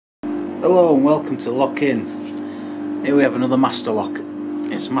Hello and welcome to Lock In. Here we have another master lock.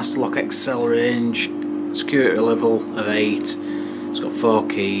 It's a master lock Excell range, security level of 8. It's got 4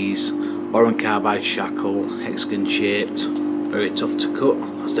 keys, boron carbide shackle, hexagon shaped, very tough to cut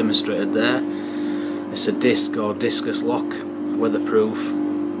as demonstrated there. It's a disc or discus lock, weatherproof,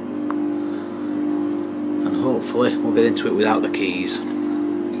 and hopefully we'll get into it without the keys.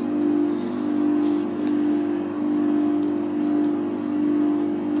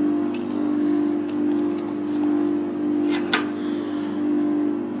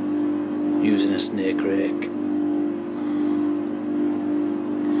 Using a snake rake.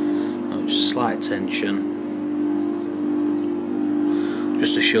 Just slight tension.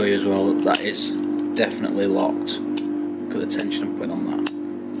 Just to show you as well that is definitely locked. Look at the tension I'm putting on that.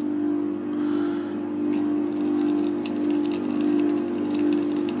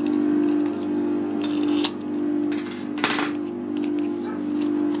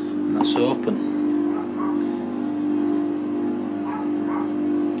 And that's open.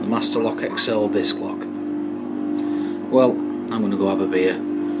 Master Lock Excell disc lock. Well, I'm going to go have a beer.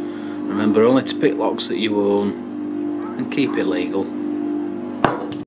 Remember, only to pick locks that you own and keep it legal.